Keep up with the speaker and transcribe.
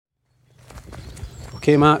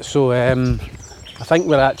Okay, Matt, so I think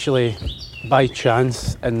we're actually, by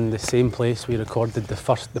chance, in the same place we recorded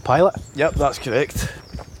the pilot. Yep, that's correct.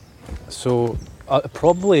 So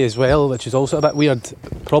probably as well, which is also a bit weird,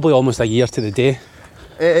 probably almost a year to the day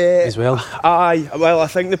as well. Aye, well, I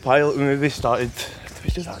think the pilot maybe started...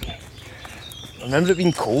 I remember it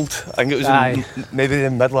being cold. I think it was in maybe the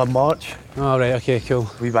middle of March. Oh, right, okay, cool.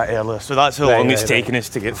 A wee bit earlier. So that's how long it's taken us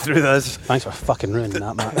to get through this. Thanks for fucking ruining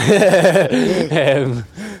that, Matt.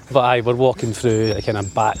 But aye, we're walking through the kind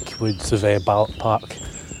of backwoods of Ballot Park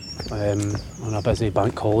on a busy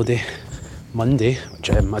bank holiday Monday, which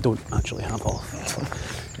I don't actually have off.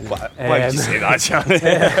 Why did you say that, Charlie?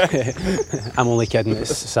 I'm only kidding,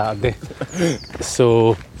 it's Saturday.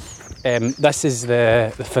 So this is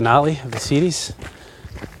the finale of the series.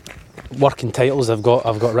 Working titles I've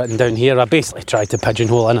got written down here. I basically tried to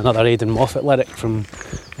pigeonhole in another Aidan Moffat lyric from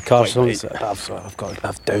the Cars songs.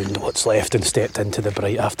 I've downed what's left and stepped into the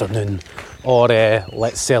bright afternoon, or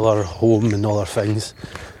let's sell our home and all our things.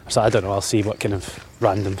 So I don't know, I'll see what kind of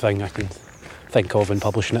random thing I can think of in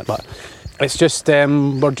publishing it, but it's just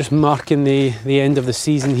we're just marking the end of the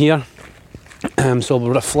season here. So we'll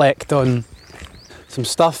reflect on some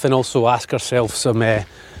stuff and also ask ourselves some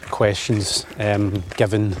questions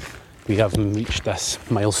given we haven't reached this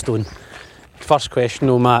milestone. First question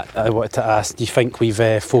though, Matt, I wanted to ask, do you think we've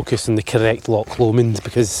focused on the correct Loch Lomond?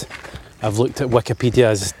 Because I've looked at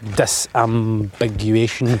Wikipedia's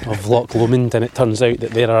disambiguation of Loch Lomond, and it turns out that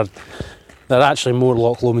there are actually more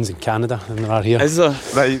Loch Lomonds in Canada than there are here. Is there?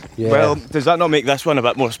 Right. Yeah. Well, does that not make this one a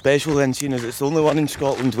bit more special then, seeing as it's the only one in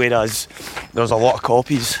Scotland, whereas there's a lot of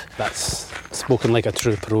copies? That's spoken like a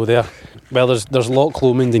true pro there. Well, there's Loch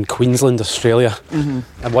Lomond in Queensland, Australia.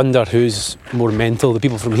 Mm-hmm. I wonder who's more mental, the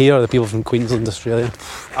people from here or the people from Queensland, Australia?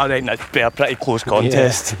 I reckon it'd be a pretty close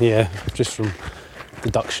contest. Yeah, just from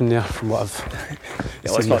deduction there, from what I've seen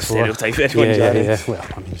let's not before. stereotype anyone, Jerry. Yeah. Well,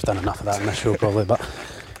 I mean, we've done enough of that in this show probably, but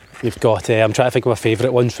you've got, I'm trying to think of my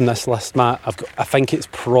favourite ones from this list, Matt. I think it's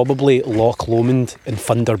probably Loch Lomond in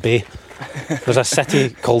Thunder Bay. There's a city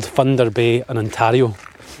called Thunder Bay in Ontario.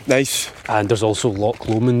 Nice. And there's also Loch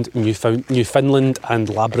Lomond, Newfoundland and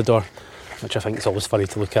Labrador, which I think is always funny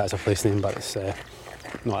to look at as a place name, but it's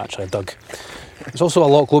not actually a Doug. There's also a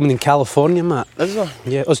Loch Lomond in California, Matt. Is there?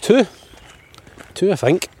 Yeah, there's two. Two, I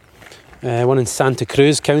think. One in Santa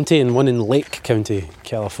Cruz County and one in Lake County,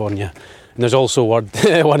 California. And there's also one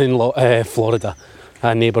in Florida,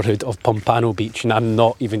 a neighbourhood of Pompano Beach, and I'm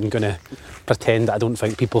not even going to pretend that I don't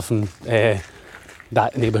think people from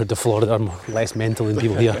that neighbourhood of Florida are less mental than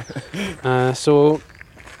people here. So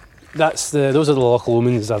those are the Loch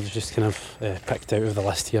Lomonds I've just kind of picked out of the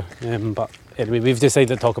list here. But anyway, we've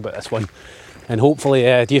decided to talk about this one, and hopefully,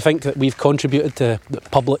 do you think that we've contributed to the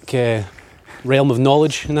public realm of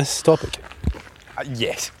knowledge in this topic?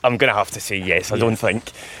 Yes, I'm going to have to say yes. I don't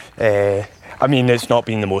think. I mean, it's not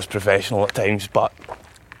been the most professional at times, but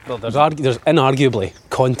well, there's inarguably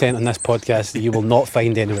content on this podcast that you will not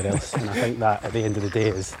find anywhere else, and I think that at the end of the day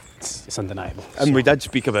it's undeniable. And we did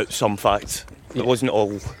speak about some facts. It wasn't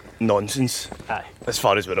all nonsense. Aye. As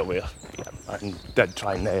far as we're aware. Yeah. And did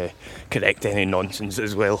try and correct any nonsense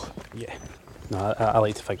as well. Yeah. No, I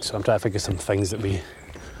like to think so. I'm trying to think of some things that we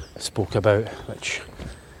spoke about which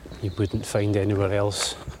you wouldn't find anywhere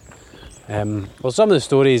else. Well, some of the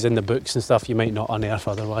stories in the books and stuff you might not unearth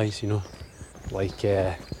otherwise, you know, like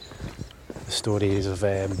the stories of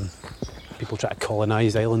people trying to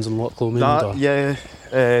colonise islands in Loch Lomond. Yeah,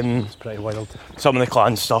 it's pretty wild. Some of the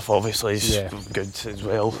clan stuff obviously is good as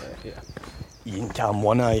well. Yeah. Ian Cam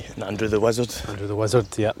One-Eye and Andrew the Wizard. Andrew the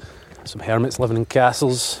Wizard, yeah. Some hermits living in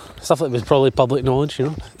castles, stuff that was probably public knowledge, you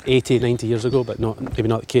know, 80, 90 years ago, but maybe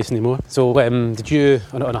not the case anymore. So did you,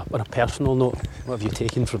 on a personal note, what have you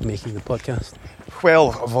taken from making the podcast? Well,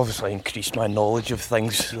 I've obviously increased my knowledge of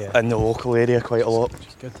things in the local area quite a lot. Which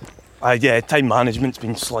is good. Time management's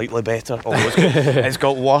been slightly better, although it's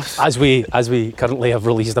got worse. As we currently have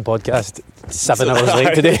released the podcast 7 hours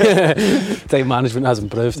late today, time management has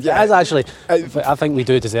improved. Yeah. It is actually, I think we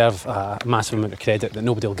do deserve a massive amount of credit that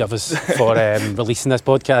nobody will give us for releasing this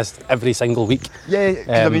podcast every single week. Yeah,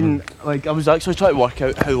 I mean, like I was actually trying to work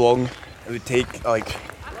out how long it would take,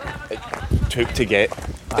 it took to get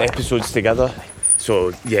the episodes together.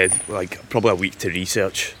 So yeah, probably a week to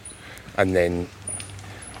research, and then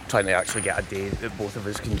trying to actually get a day that both of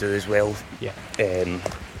us can do as well. Yeah.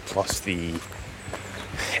 Plus the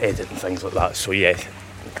edit and things like that. So yeah,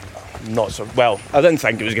 not so well. I didn't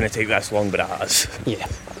think it was going to take this long, but it has. Yeah.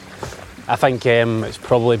 I think it's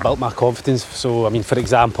probably built my confidence. So, I mean, for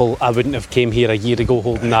example, I wouldn't have came here a year ago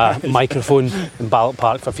holding a microphone in Ballot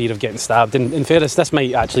Park for fear of getting stabbed. And in fairness, this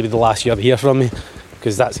might actually be the last you ever hear from me.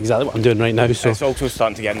 because that's exactly what I'm doing right now. So it's also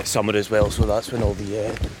starting to get into summer as well, so that's when all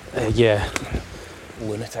the yeah,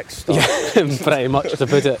 lunatics start. yeah, pretty much, to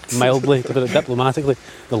put it mildly, to put it diplomatically,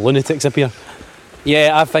 the lunatics appear.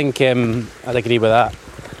 Yeah, I think I'd agree with that.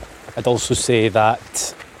 I'd also say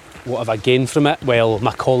that what have I gained from it? Well,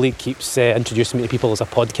 my colleague keeps introducing me to people as a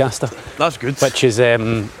podcaster. That's good. Which is,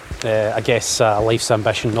 I guess, life's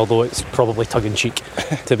ambition, although it's probably tongue-in-cheek,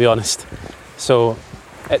 to be honest. So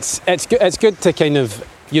it's good to kind of,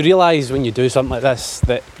 you realise when you do something like this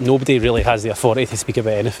that nobody really has the authority to speak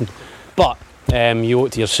about anything. But you owe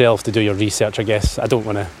it to yourself to do your research, I guess.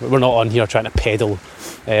 We're not on here trying to peddle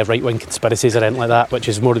right-wing conspiracies or anything like that, which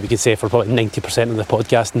is more than we could say for probably 90% of the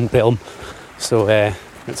podcasting realm. So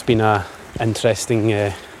it's been it's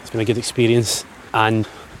been a good experience. And I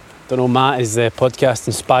don't know, Matt, has the podcast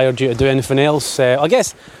inspired you to do anything else? I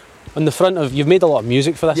guess on the front of, you've made a lot of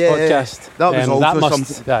music for this podcast. That was also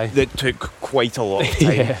something that took quite a lot of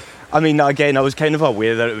time. Yeah. I mean, again, I was kind of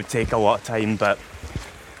aware that it would take a lot of time, but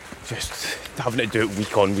just having to do it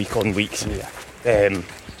week on week. Yeah.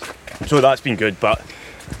 So that's been good, but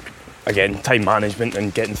again, time management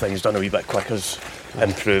and getting things done a wee bit quicker's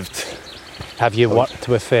improved. Have you worked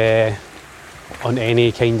with on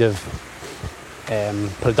any kind of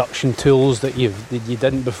production tools that you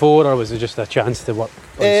didn't before, or was it just a chance to work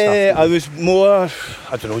on stuff? I was more,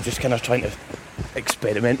 I don't know, just kind of trying to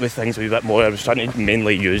experiment with things a wee bit more. I was trying to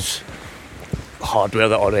mainly use hardware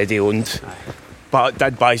that I already owned. Aye. But I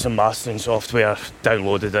did buy some mastering software,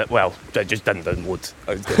 downloaded it. Well, I just didn't download.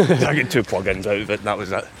 I got 2 plugins out of it, and that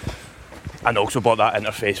was it. And also bought that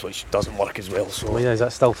interface, which doesn't work as well. So Oh yeah, is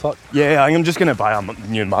that still fucked? yeah, I think I'm just going to buy a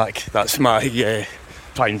new Mac. That's my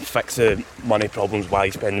try and fix the money problems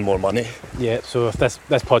while spending more money. Yeah, so if this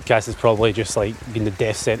podcast is probably just like been the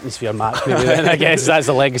death sentence for your Mac, maybe then I guess that's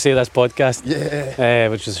the legacy of this podcast. Yeah.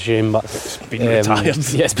 Which is a shame, but It's been retired.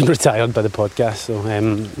 Yeah, it's been retired by the podcast. So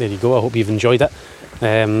there you go. I hope you've enjoyed it.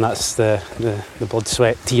 That's the blood,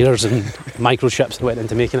 sweat, tears, and microchips that went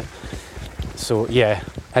into making it. So yeah,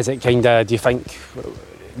 has it kind of? Do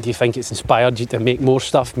you think it's inspired you to make more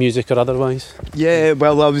stuff, music or otherwise? Yeah,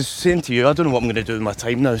 well, I was saying to you, I don't know what I'm going to do with my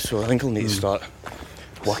time now, so I think I'll need to start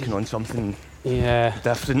working on something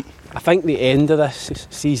different. I think the end of this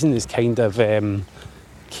season is kind of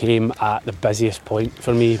came at the busiest point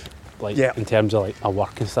for me, like in terms of like my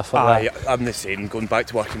work and stuff like that. I'm the same, going back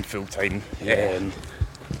to working full time. As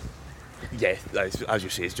you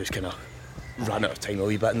say, it's just kind of ran out of time a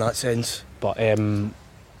wee bit in that sense. But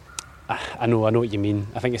I know what you mean.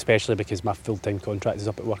 I think especially because my full-time contract is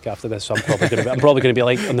up at work after this, so I'm probably going to be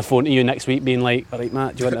like on the phone to you next week, being like, "All right,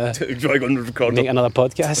 Matt, do you want to make another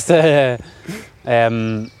podcast?"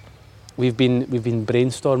 We've been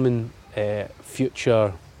brainstorming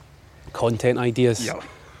future content ideas,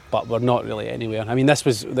 but we're not really anywhere. I mean, this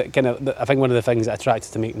was I think one of the things that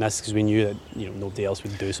attracted to making this, because we knew that nobody else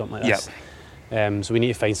would do something like this. So we need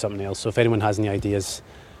to find something else. So if anyone has any ideas,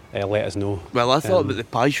 let us know. Well, I thought about the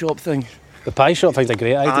pie shop thing. The pie shop thing's a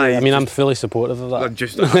great idea. I mean, I'm fully supportive of that. I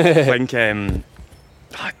think I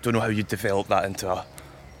don't know how you develop that into a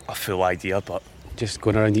full idea, but just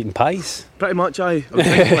going around eating pies. Pretty much, I was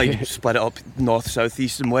thinking like split it up north, south,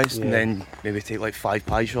 east, and west, and then maybe take like 5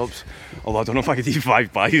 pie shops. Although I don't know if I could eat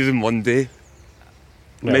 5 pies in one day.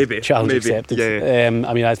 Well, maybe challenge accepted. Yeah.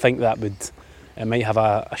 I mean, I think that it might have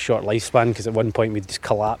a short lifespan, because at one point we just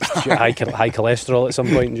collapsed due to high cholesterol at some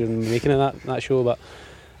point during making of that show. But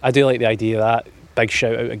I do like the idea of that. Big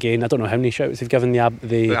shout out again. I don't know how many shouts they've given the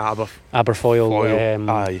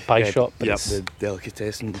Aberfoyle pie shop. Yep, the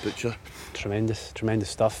delicatessen butcher. Tremendous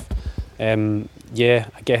stuff. I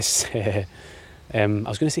guess I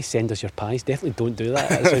was going to say send us your pies. Definitely don't do that.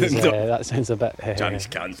 That sounds a bit. Johnny's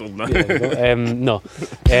cancelled now. No.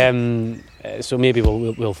 So maybe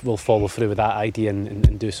we'll follow through with that idea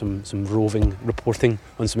and do some roving reporting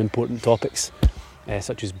on some important topics,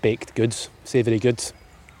 such as baked goods, savoury goods.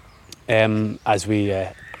 As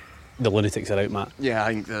the lunatics are out, Matt. Yeah,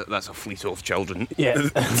 I think that's a fleet of children. Yeah,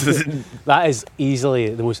 that is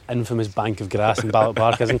easily the most infamous bank of grass in Ballot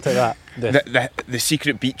Park, isn't it? The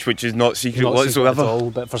secret beach, which is not secret whatsoever. Secret at all,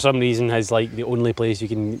 but for some reason is like the only place you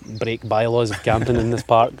can break bylaws of camping in this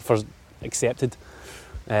park for accepted.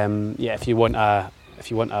 If you want a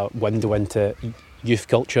window into youth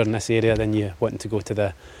culture in this area, then you want to go to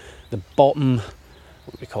the bottom.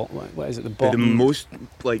 What do we call it? What is it? The bottom. The most,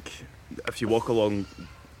 like, if you walk along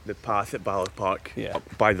the path at Ballard Park,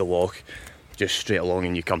 up by the loch, just straight along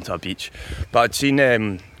and you come to a beach. But I'd seen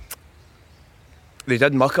they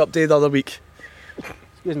did Muck Up Day the other week.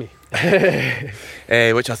 Excuse me.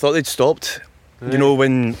 Which I thought they'd stopped. Right. You know,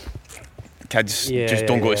 when kids just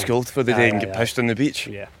don't go to school for the day and get pissed on the beach.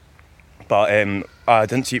 Yeah. But I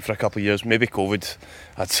didn't see it for a couple of years. Maybe COVID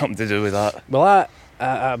had something to do with that. Well,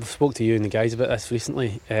 I've spoke to you and the guys about this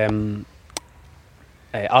recently. Are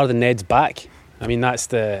the Neds back? I mean, that's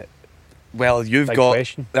the you've big got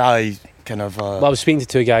question. I kind of. Well, I was speaking to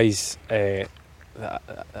two guys in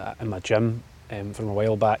my gym from a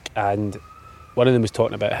while back, and one of them was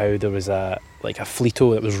talking about how there was a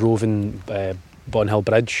Fleeto that was roving Bonhill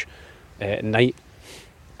Bridge at night.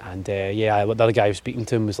 And the other guy I was speaking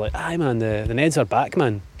to him was like, "Aye, man, the Neds are back,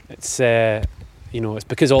 man. It's it's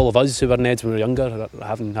because all of us who were Neds when we were younger are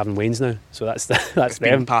having Waynes now. So that's it's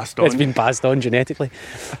them. been passed on. It's been passed on genetically,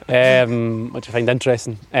 which I find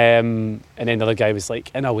interesting. And then the other guy was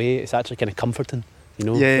like, in a way, it's actually kind of comforting, you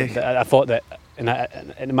know. Yeah. I thought that,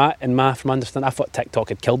 from my understanding, I thought TikTok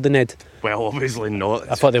had killed the Ned. Well, obviously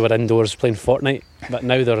not. I thought they were indoors playing Fortnite, but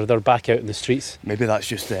now they're back out in the streets. Maybe that's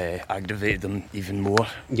just aggravated them even more.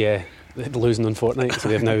 Yeah, they're losing on Fortnite, so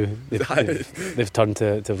they've turned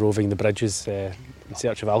to roving the bridges in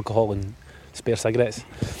search of alcohol and spare cigarettes.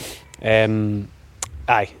 So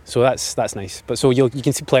that's nice. But so you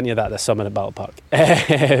can see plenty of that this summer at Battle Park.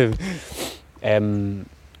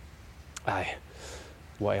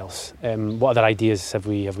 What else? What other ideas have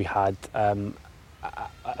we had?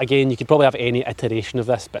 Again, you could probably have any iteration of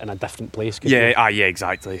this, but in a different place. Yeah,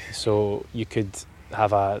 exactly. So you could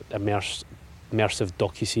have a immersive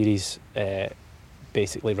docu-series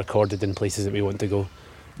basically recorded in places that we want to go.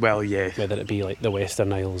 Well, yeah. Whether it be like the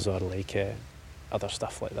Western Isles or like other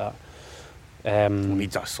stuff like that. We'll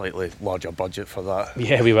need a slightly larger budget for that.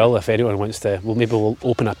 Yeah, we will. If anyone wants to, maybe we'll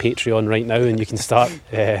open a Patreon right now and you can start.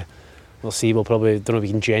 We'll see. We'll probably don't know if we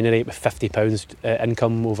can generate with £50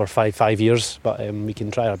 income over five years, but we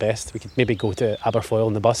can try our best. We could maybe go to Aberfoyle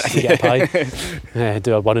on the bus and get a pie.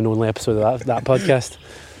 Do a one and only episode of that podcast.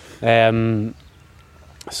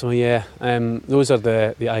 Those are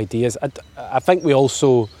the ideas. I think we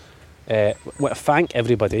also want to thank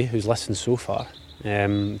everybody who's listened so far.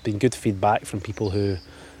 Been good feedback from people who,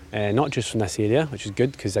 not just from this area, which is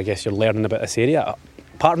good because I guess you're learning about this area.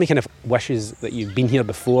 Part of me kind of wishes that you've been here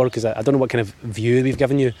before because I don't know what kind of view we've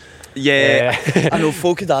given you. Yeah, I know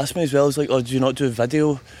folk had asked me as well. It's like, do you not do a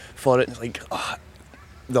video for it? And it's like,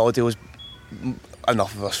 the audio is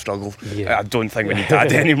enough of a struggle. Yeah. I don't think we need to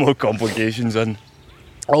add any more complications in.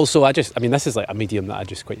 Also, this is like a medium that I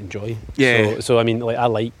just quite enjoy. Yeah. So I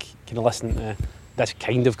like kind of listening to this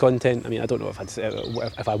kind of content. I mean, I don't know if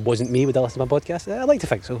I wasn't me, would I listen to my podcast? I'd like to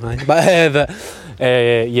think so. But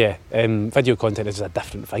video content is a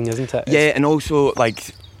different thing, isn't it? And also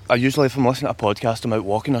like I usually, if I'm listening to a podcast, I'm out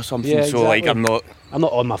walking or something. Yeah, exactly. So like I'm not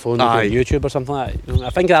on my phone looking at YouTube or something like that. You know, I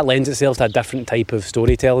think that lends itself to a different type of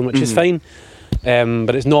storytelling, which is fine.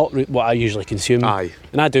 But it's not what I usually consume. Aye.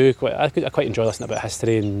 And I quite enjoy listening about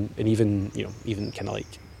history and even kind of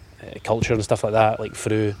like culture and stuff like that, like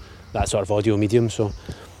through that sort of audio medium. So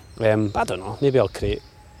I don't know. Maybe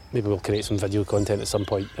we'll create some video content at some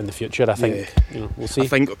point in the future. I think we'll see. I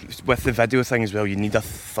think with the video thing as well, you need a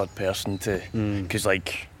third person to because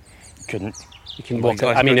you can walk.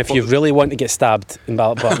 I mean, if you really want to get stabbed in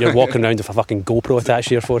Ballot Park, you're walking around with a fucking GoPro attached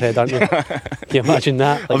to your forehead, aren't you? Can you imagine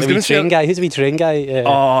that? Like the wee train guy. Who's the wee train guy?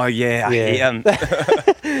 I hate him.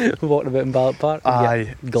 Walking about in Ballot Park.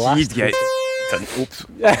 Aye. Glassed. Oops.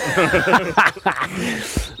 That's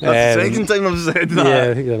the second time I've said that.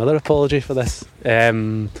 Yeah, I think another apology for this.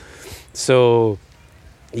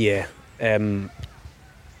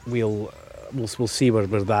 We'll see where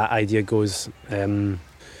that idea goes.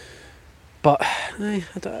 But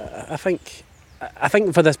I think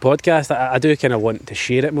for this podcast, I do kind of want to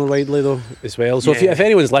share it more widely though as well. So if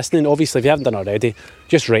anyone's listening, obviously if you haven't done already,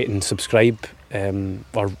 just rate and subscribe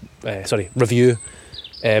review.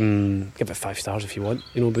 Give it 5 stars if you want,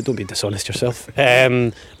 but don't be dishonest yourself.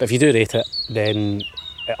 But if you do rate it, then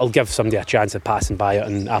it'll give somebody a chance of passing by it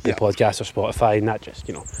on Apple Podcasts or Spotify, and that just,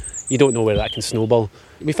 you don't know where that can snowball.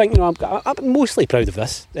 We think, I'm mostly proud of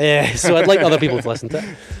this, so I'd like other people to listen to it.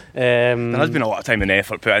 There has been a lot of time and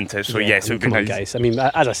effort put into it, so yes, it would be nice. Guys. I mean,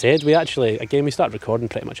 as I said, we started recording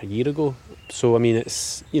pretty much a year ago, so I mean,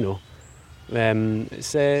 it's been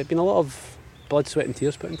a lot of blood, sweat and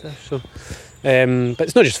tears put into this, so. But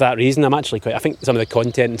it's not just for that reason. I think some of the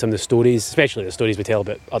content and some of the stories, especially the stories we tell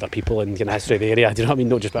about other people and kind of history of the area, do you know what I mean?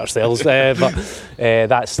 Not just about ourselves, but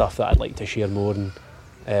that's stuff that I'd like to share more.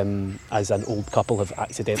 And as an old couple have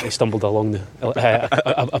accidentally stumbled along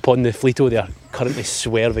upon the Fleeto, they are currently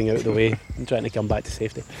swerving out of the way and trying to come back to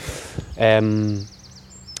safety.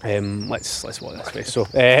 Let's walk this way. So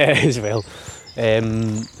as well.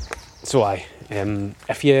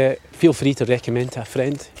 If you feel free to recommend to a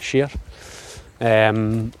friend, share.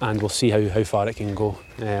 and we'll see how far it can go.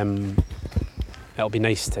 It'll be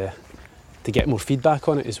nice to get more feedback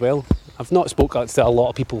on it as well. I've not spoken to a lot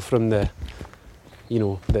of people from the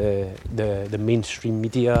mainstream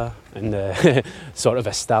media and the sort of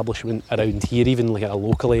establishment around here, even like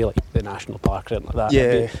locally, like the National Park or anything like that.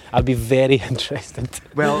 Yeah. I'd be very interested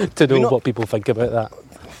to know what people think about that.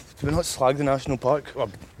 Do we not slag the National Park?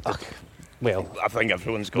 Well, I think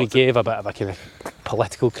everyone's got we it. gave a bit of a kind of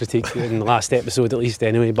political critique in the last episode, at least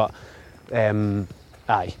anyway, but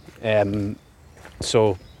aye.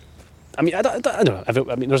 So, I mean, I don't know.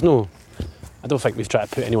 I mean, there's no... I don't think we've tried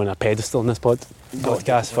to put anyone on a pedestal in this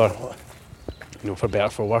podcast for better or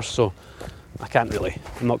for worse, so I can't really...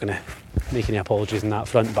 I'm not going to make any apologies on that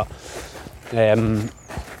front, but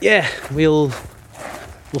yeah, we'll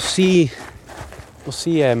see... We'll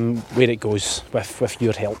see where it goes with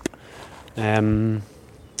your help.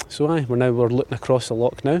 So aye, we're looking across the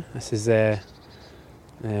loch now. This is a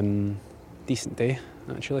decent day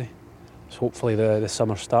actually. So hopefully the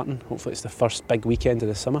summer's starting. Hopefully it's the first big weekend of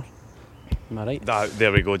the summer. Am I right?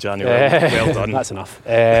 There we go, January. Well done. That's enough.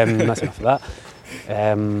 That's enough of that.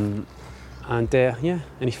 And yeah,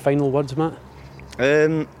 any final words, Matt?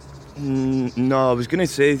 No, I was going to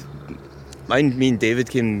say, me and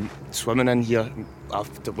David came swimming in here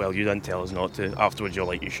after, well, you didn't tell us not to. Afterwards you're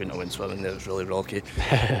like, you shouldn't have went swimming there, it was really rocky.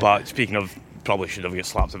 But speaking of, probably should have got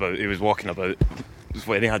slapped about, he was walking about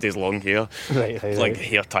when he had his long hair, like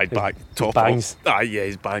hair tied back, top bangs. Off. Yeah,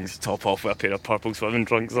 his bangs, top off with a pair of purple swimming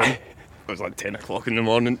trunks on. It was like 10 o'clock in the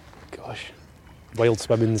morning. Gosh, wild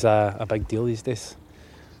swimming's a big deal these days.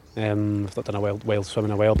 I've not done a wild swim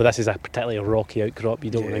in a while, but this is a particularly rocky outcrop.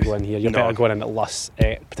 You don't want to go in here. You're better going in at Luss,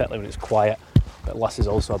 particularly when it's quiet. But Luss is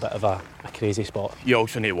also a bit of a crazy spot. You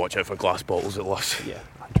also need to watch out for glass bottles at Luss. Yeah,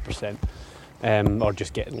 100%. Or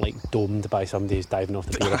just getting like domed by somebody who's diving off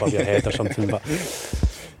the pier above your head or something. But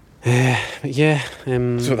yeah.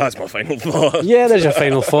 So that's my final thought. Yeah, there's your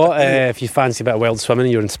final thought. If you fancy a bit of wild swimming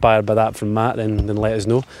and you're inspired by that from Matt, then let us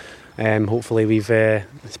know. Hopefully we've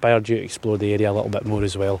inspired you to explore the area a little bit more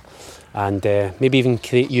as well, and maybe even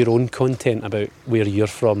create your own content about where you're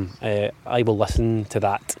from. I will listen to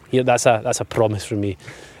that. Yeah, that's a promise from me.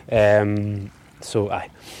 So aye,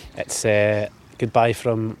 it's goodbye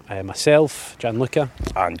from myself, Gianluca,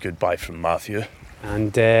 and goodbye from Matthew.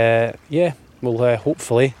 And yeah, we'll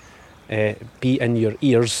hopefully be in your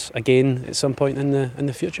ears again at some point in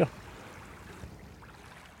the future.